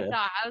lost my okay.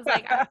 thought. I was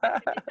like, I was gonna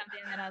say something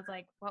and then I was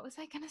like, what was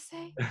I gonna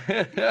say?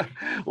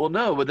 Well,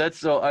 no, but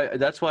that's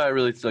why I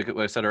really, like what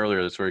I said earlier,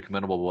 it's very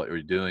commendable what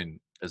you're doing,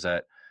 is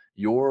that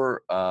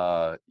you're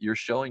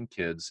showing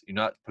kids, you're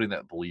not putting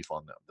that belief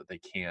on them that they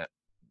can't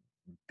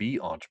be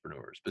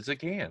entrepreneurs, but they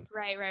can.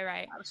 Right, right,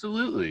 right.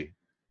 Absolutely.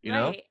 you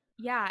know Right.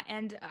 Yeah.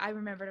 And I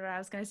remembered what I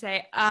was gonna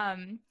say.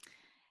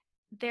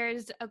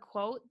 There's a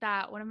quote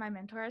that one of my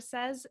mentors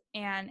says,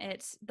 and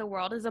it's the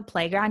world is a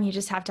playground. You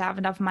just have to have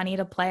enough money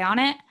to play on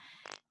it.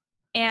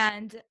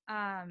 And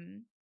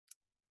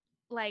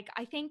like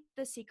I think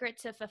the secret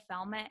to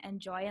fulfillment and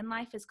joy in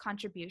life is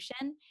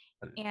contribution.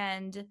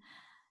 And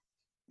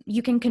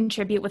you can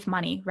contribute with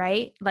money,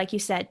 right? Like you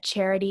said,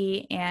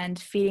 charity and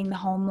feeding the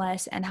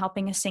homeless and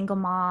helping a single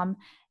mom.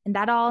 And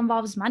that all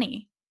involves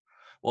money.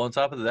 Well, on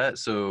top of that,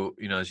 so,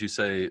 as you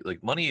say,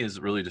 like, money is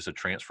really just a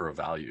transfer of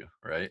value,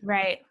 right?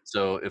 Right.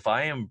 So if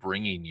I am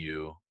bringing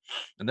you,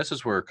 and this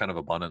is where kind of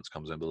abundance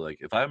comes in, but, like,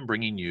 if I'm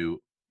bringing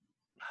you,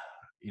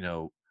 you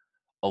know,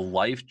 a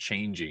life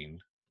changing,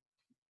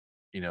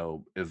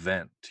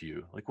 event to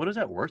you, like, what is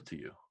that worth to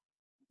you?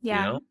 You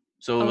Yeah. know?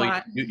 So, A like,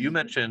 lot. you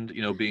mentioned,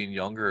 being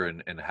younger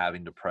and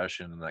having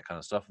depression and that kind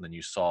of stuff, and then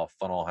you saw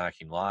Funnel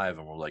Hacking Live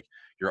and were like,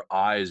 your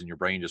eyes and your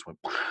brain just went,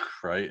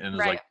 right? And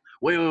it's like,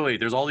 Right. wait,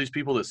 there's all these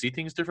people that see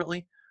things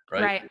differently,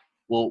 right? Right.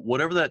 Well,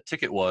 whatever that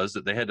ticket was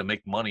that they had to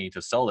make money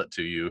to sell it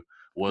to you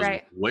was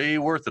Right. way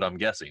worth it, I'm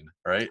guessing,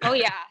 right? Oh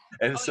yeah.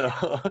 And Oh so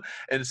yeah.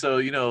 and so,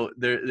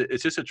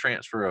 it's just a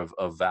transfer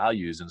of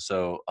values. And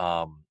so,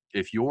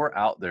 if you're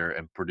out there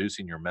and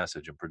producing your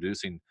message and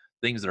producing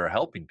things that are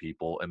helping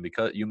people, and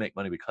because you make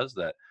money because of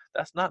that,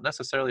 that's not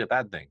necessarily a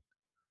bad thing,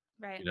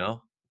 Right. you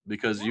know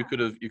because Yeah.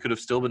 you could have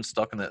still been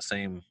stuck in that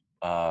same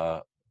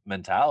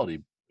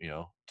mentality,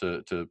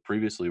 to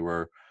previously,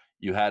 where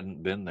you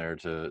hadn't been there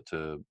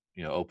to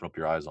open up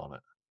your eyes on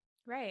it.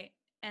 Right.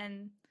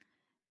 And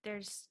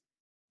there's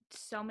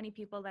so many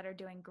people that are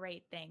doing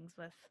great things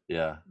with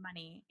Yeah.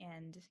 money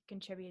and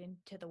contributing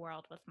to the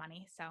world with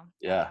money. So,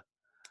 yeah. Yeah.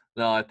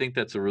 No, I think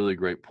that's a really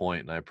great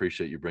point, and I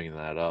appreciate you bringing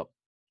that up.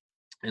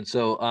 And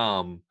so,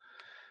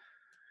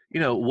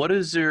 what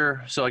is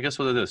your, so I guess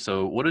with this,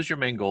 so what is your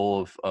main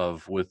goal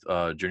of with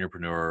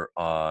Juniorpreneur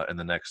in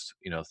the next,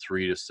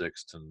 3 to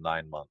 6 to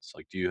 9 months?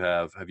 Like,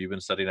 have you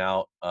been setting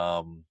out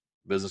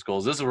business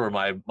goals? This is where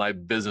my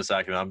business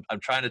acumen, I'm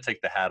trying to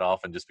take the hat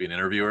off and just be an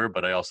interviewer,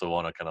 but I also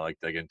want to kind of like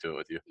dig into it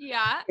with you.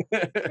 Yeah,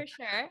 for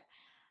sure.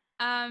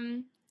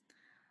 Um,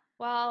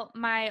 well,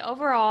 my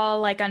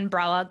overall like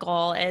umbrella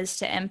goal is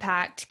to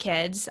impact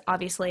kids,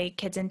 obviously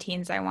kids and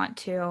teens. I want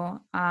to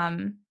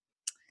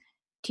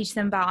teach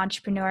them about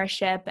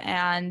entrepreneurship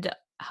and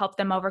help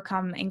them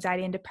overcome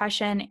anxiety and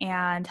depression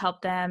and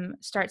help them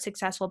start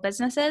successful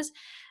businesses.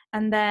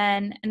 And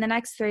then in the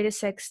next 3 to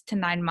 6 to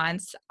 9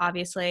 months,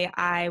 obviously,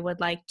 I would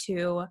like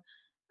to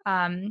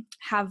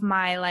have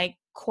my like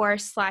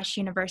course slash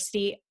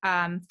university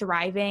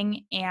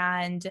thriving,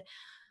 and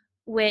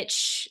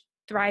which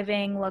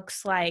thriving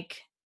looks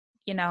like,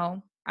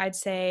 I'd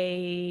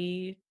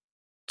say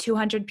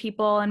 200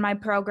 people in my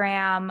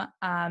program.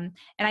 And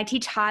I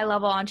teach high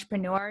level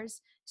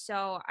entrepreneurs.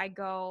 So I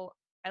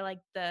like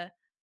the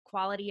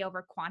quality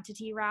over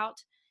quantity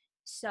route.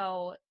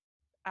 So,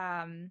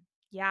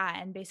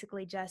 yeah, and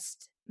basically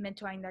just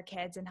mentoring their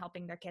kids and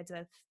helping their kids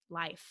with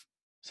life.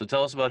 So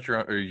tell us about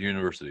your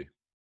university.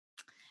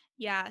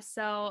 Yeah.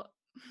 So,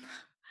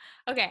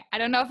 okay. I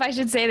don't know if I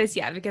should say this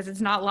yet because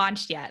it's not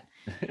launched yet.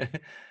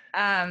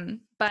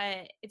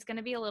 But it's going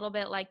to be a little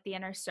bit like the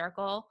Inner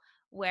Circle,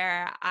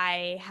 where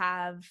I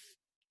have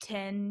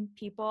 10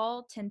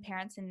 people, 10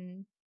 parents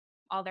and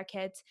all their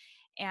kids,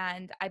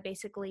 and I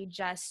basically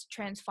just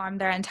transform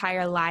their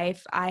entire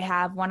life. I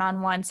have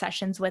one-on-one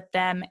sessions with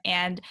them,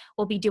 and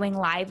we'll be doing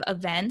live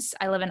events.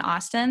 I live in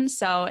Austin,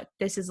 so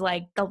this is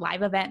like the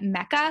live event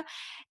mecca.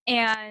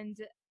 And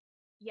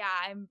yeah,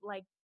 I'm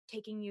like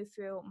taking you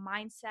through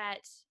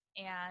mindset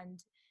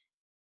and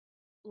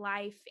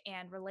life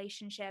and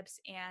relationships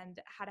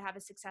and how to have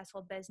a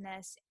successful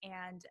business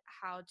and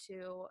how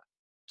to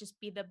just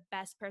be the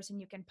best person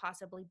you can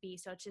possibly be.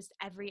 So it's just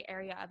every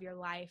area of your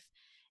life,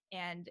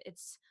 and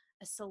it's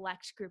a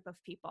select group of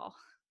people.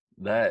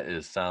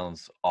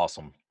 Sounds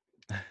awesome.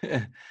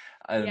 Yeah.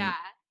 And yeah,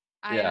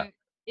 I'm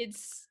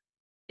it's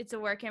a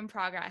work in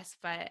progress,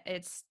 but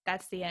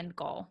that's the end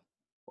goal.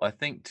 well, I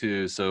think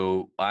too.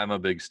 So I'm a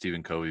big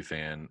Stephen Covey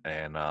fan,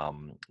 and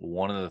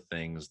one of the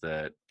things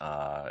that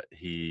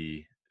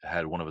he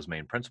had, one of his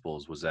main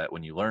principles was that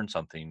when you learn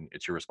something,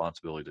 it's your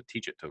responsibility to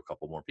teach it to a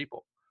couple more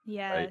people,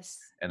 right? Yes.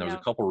 And there was a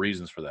Yep. couple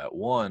reasons for that.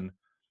 One,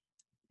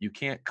 you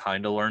can't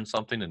kind of learn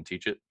something and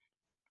teach it,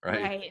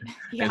 right? Right.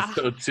 And Yeah.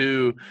 so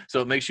two,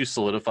 so it makes you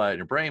solidify it in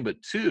your brain,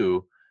 but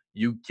two,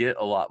 you get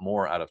a lot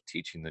more out of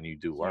teaching than you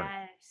do learning,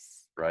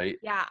 Yes. right?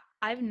 Yeah,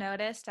 I've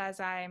noticed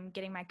as I'm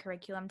getting my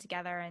curriculum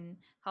together and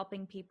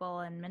helping people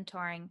and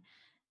mentoring,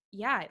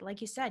 yeah,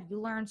 like you said,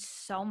 you learn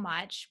so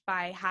much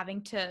by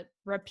having to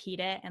repeat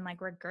it and like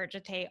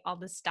regurgitate all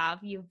the stuff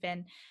you've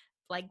been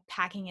like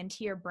packing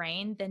into your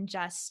brain than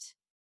just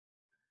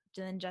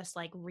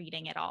like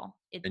reading it all.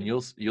 And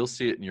you'll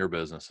see it in your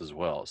business as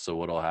well. So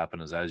what'll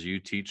happen is as you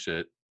teach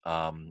it,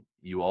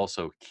 you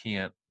also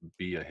can't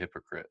be a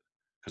hypocrite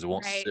because it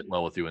won't Right. sit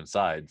well with you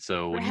inside.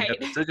 So when you have Right.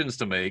 decisions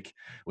to make,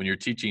 when you're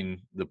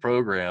teaching the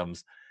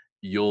programs,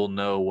 you'll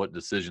know what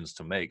decisions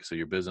to make. So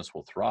your business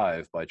will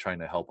thrive by trying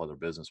to help other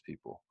business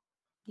people.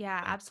 Yeah,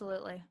 And,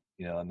 absolutely.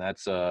 and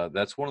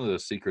that's one of the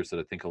secrets that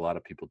I think a lot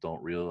of people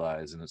don't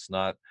realize. And it's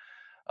not,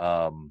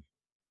 um,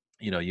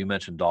 you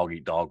mentioned dog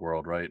eat dog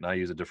world, right? And I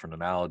use a different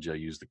analogy. I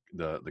use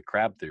the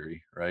crab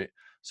theory, right?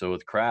 So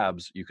with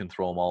crabs, you can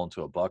throw them all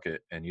into a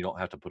bucket and you don't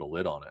have to put a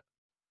lid on it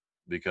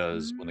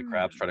because when the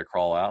crabs Mm, try to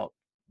crawl out,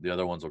 the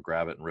other ones will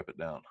grab it and rip it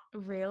down.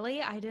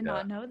 really? I did Yeah.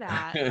 not know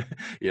that.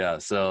 Yeah.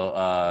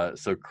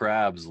 So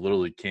crabs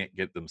literally can't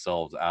get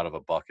themselves out of a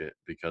bucket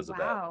because of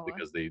that, Wow.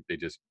 because they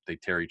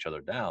tear each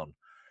other down,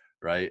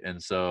 right?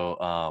 And so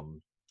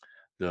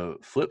the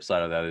flip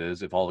side of that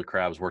is if all the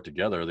crabs work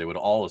together, they would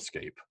all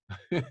escape.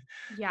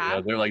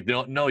 Yeah. They're like,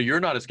 no, you're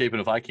not escaping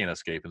if I can't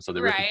escape. And so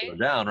they rip each Right. other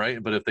down,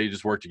 right? But if they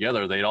just work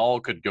together, they all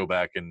could go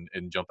back and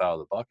jump out of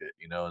the bucket.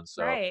 And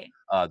so Right.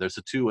 there's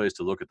the two ways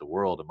to look at the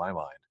world in my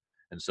mind.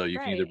 And so you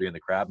can either Right. be in the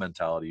crab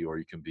mentality or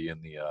you can be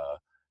in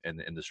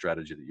the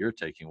strategy that you're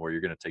taking, where you're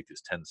going to take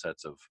these 10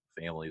 sets of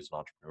families and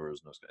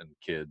entrepreneurs and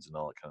kids and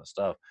all that kind of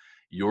stuff.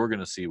 You're going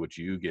to see what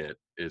you get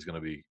is going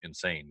to be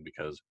insane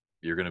because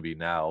you're going to be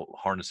now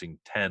harnessing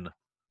 10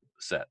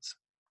 sets,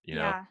 you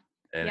know, Yeah.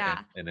 and and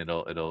Yeah.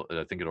 and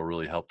I think it'll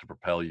really help to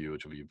propel you,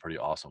 which will be pretty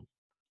awesome.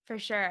 For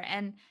sure.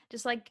 And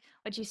just like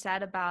what you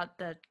said about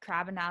the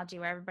crab analogy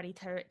where everybody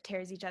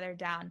tears each other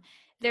down,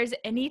 if there's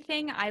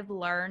anything I've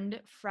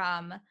learned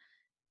from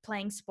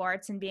playing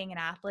sports and being an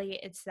athlete,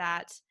 it's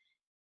that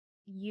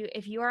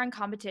if you are in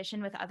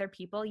competition with other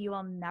people, you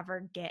will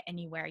never get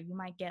anywhere. You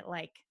might get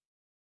like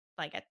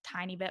a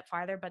tiny bit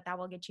farther, but that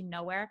will get you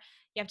nowhere.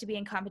 You have to be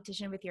in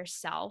competition with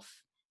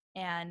yourself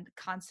and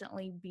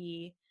constantly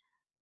be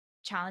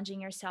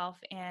challenging yourself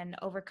and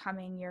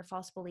overcoming your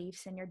false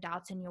beliefs and your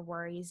doubts and your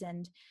worries.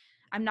 And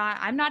I'm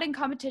not in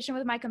competition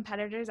with my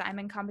competitors. I'm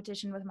in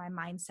competition with my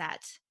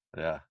mindset.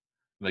 Yeah,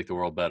 make the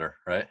world better,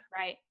 right?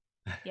 Right.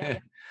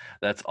 Yep.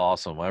 That's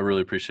awesome. I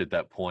really appreciate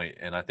that point,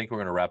 and I think we're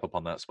going to wrap up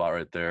on that spot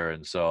right there.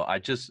 And so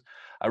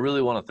I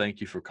really want to thank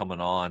you for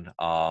coming on,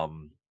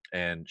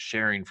 and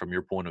sharing from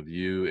your point of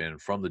view and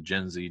from the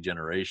Gen Z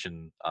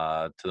generation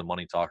to the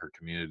Money Talker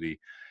community.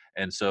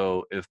 And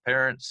so, if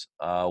parents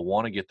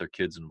want to get their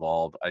kids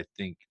involved, I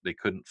think they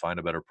couldn't find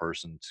a better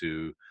person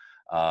to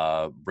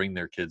bring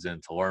their kids in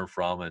to learn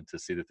from and to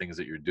see the things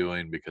that you're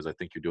doing, because I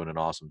think you're doing an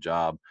awesome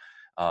job.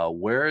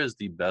 Where is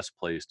the best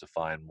place to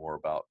find more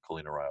about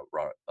Kalina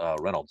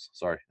Reynolds?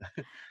 Sorry.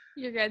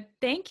 You're good.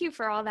 Thank you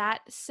for all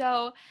that.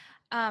 So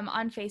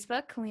On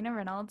Facebook, Kalina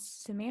Reynolds,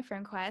 send me a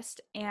friend request.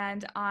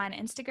 And on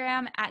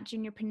Instagram, at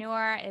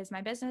Juniorpreneur is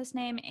my business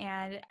name,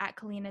 and at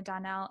Kalina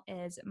Donnell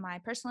is my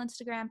personal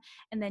Instagram.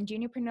 And then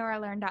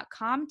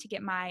juniorpreneurlearn.com to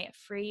get my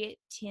free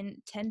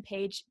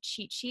 10-page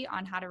cheat sheet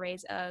on how to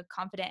raise a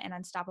confident and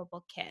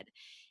unstoppable kid.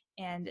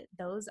 And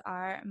those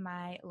are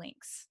my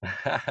links.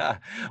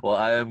 Well,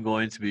 I am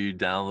going to be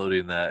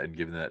downloading that and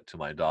giving that to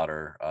my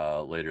daughter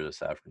later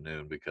this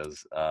afternoon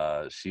because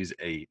she's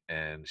 8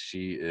 and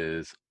she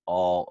is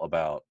all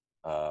about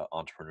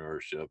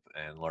entrepreneurship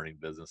and learning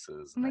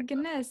businesses. Oh my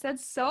goodness,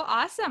 that's so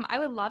awesome. I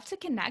would love to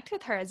connect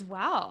with her as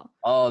well.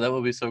 Oh, that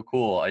would be so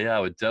cool. Yeah, I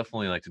would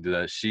definitely like to do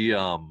that.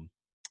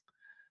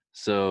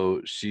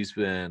 So she's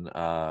been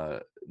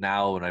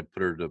now when I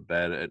put her to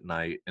bed at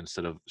night,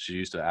 instead of, she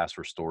used to ask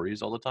for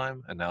stories all the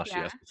time, and now she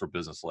Yeah. asks for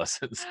business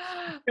lessons.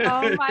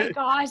 Oh my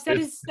gosh, that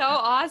is so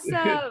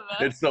awesome.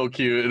 It's so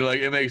cute. And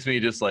like it makes me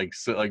just like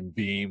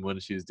beam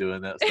when she's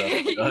doing that stuff.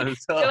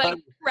 So You're like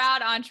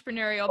proud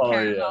entrepreneurial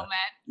parent moment.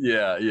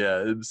 Yeah.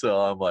 And so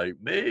I'm like,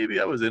 maybe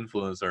I was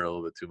influencing her a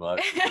little bit too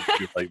much.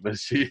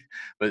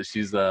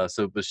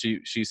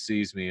 She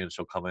sees me and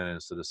she'll come in,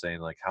 instead of saying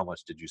like, how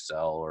much did you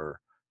sell, or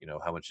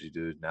how much did you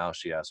do? Now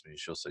she asks me,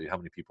 she'll say, how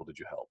many people did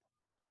you help?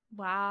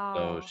 So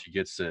Wow. she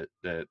gets it,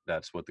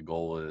 that's what the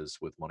goal is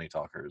with Money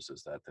Talkers,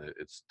 is that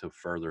it's to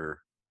further,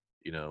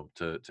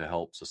 to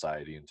help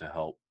society and to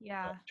help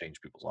Yeah.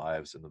 change people's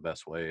lives in the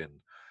best way.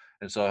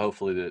 And so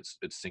hopefully that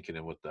it's sinking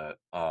in with that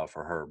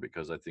for her,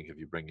 because I think if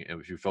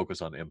you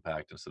focus on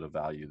impact instead of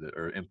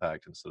or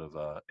impact instead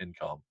of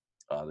income,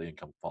 the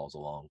income follows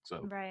along.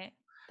 So Right.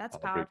 That's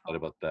I'm pretty excited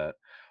powerful. about that.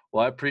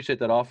 Well, I appreciate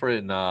that offer,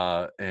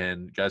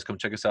 and guys, come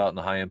check us out in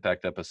the high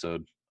impact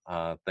episode.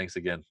 Thanks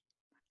again.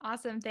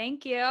 Awesome.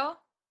 Thank you.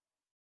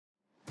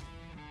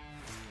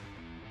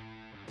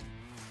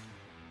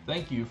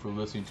 Thank you for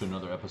listening to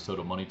another episode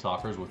of Money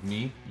Talkers with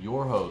me,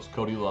 your host,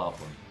 Cody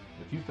Laughlin.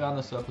 If you found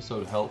this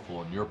episode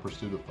helpful in your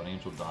pursuit of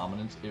financial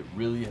dominance, it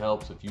really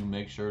helps if you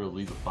make sure to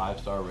leave a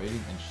 5-star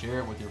rating and share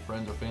it with your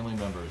friends or family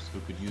members who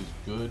could use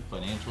good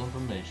financial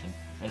information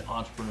and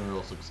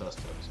entrepreneurial success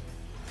tips.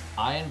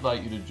 I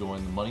invite you to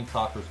join the Money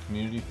Talkers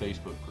community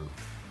Facebook group.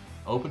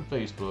 Open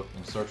Facebook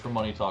and search for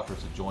Money Talkers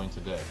to join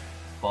today.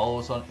 Follow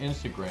us on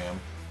Instagram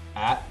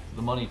at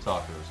The Money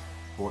Talkers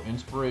for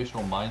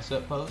inspirational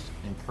mindset posts,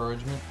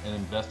 encouragement, and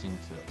investing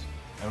tips.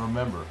 And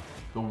remember,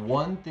 the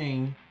one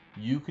thing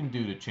you can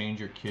do to change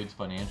your kids'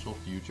 financial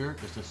future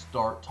is to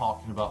start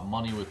talking about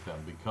money with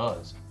them,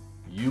 because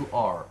you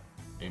are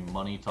a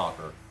money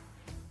talker